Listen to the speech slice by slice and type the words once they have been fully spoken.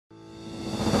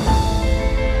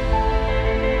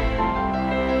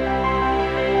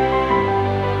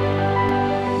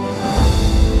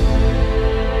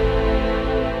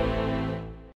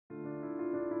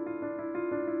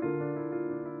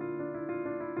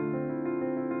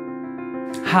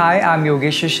Hi, I'm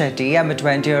Yogesh Shetty. I'm a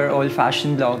 20-year-old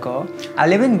fashion blogger. I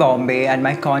live in Bombay and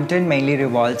my content mainly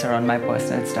revolves around my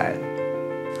personal style.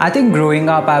 I think growing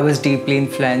up, I was deeply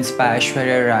influenced by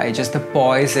Aishwarya Rai, just the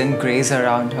poise and grace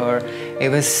around her. It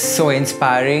was so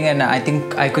inspiring, and I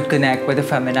think I could connect with the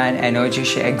feminine energy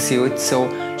she exudes, so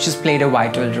she's played a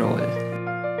vital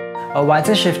role. Once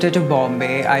I shifted to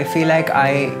Bombay, I feel like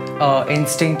I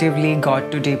instinctively got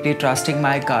to deeply trusting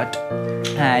my gut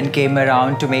and came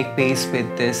around to make peace with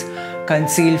this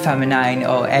concealed feminine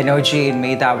energy in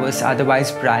me that was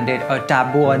otherwise branded a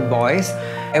taboo on boys.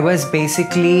 It was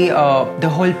basically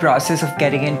the whole process of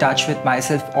getting in touch with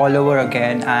myself all over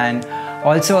again, and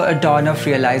also a dawn of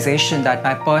realization that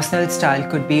my personal style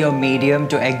could be a medium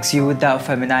to exude the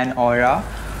feminine aura.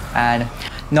 And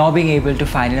now being able to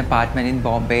find an apartment in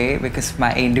Bombay because of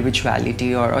my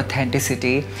individuality or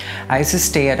authenticity, I used to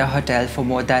stay at a hotel for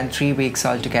more than 3 weeks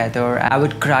altogether. I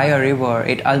would cry a river.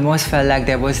 It almost felt like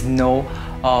there was no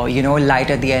light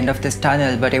at the end of this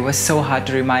tunnel, but it was so hard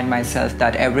to remind myself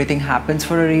that everything happens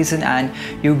for a reason and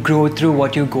you grow through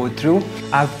what you go through.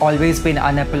 I've always been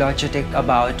unapologetic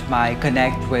about my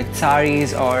connect with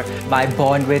saris or my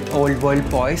bond with old world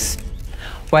boys.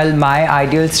 Well, my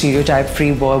ideal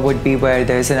stereotype-free world would be where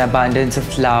there's an abundance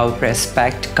of love,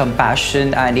 respect,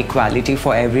 compassion, and equality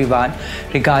for everyone,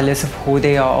 regardless of who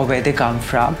they are or where they come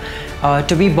from.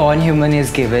 To be born human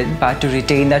is given, but to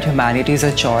retain that humanity is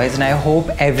a choice, and I hope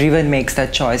everyone makes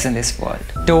that choice in this world.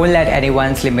 Don't let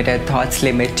anyone's limited thoughts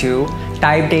limit you.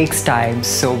 Time takes time,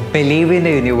 so believe in the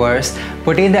universe,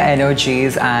 put in the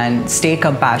energies, and stay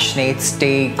compassionate,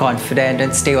 stay confident,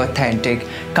 and stay authentic.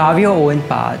 Carve your own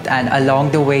path, and along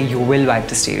the way, you will wipe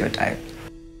the stereotype.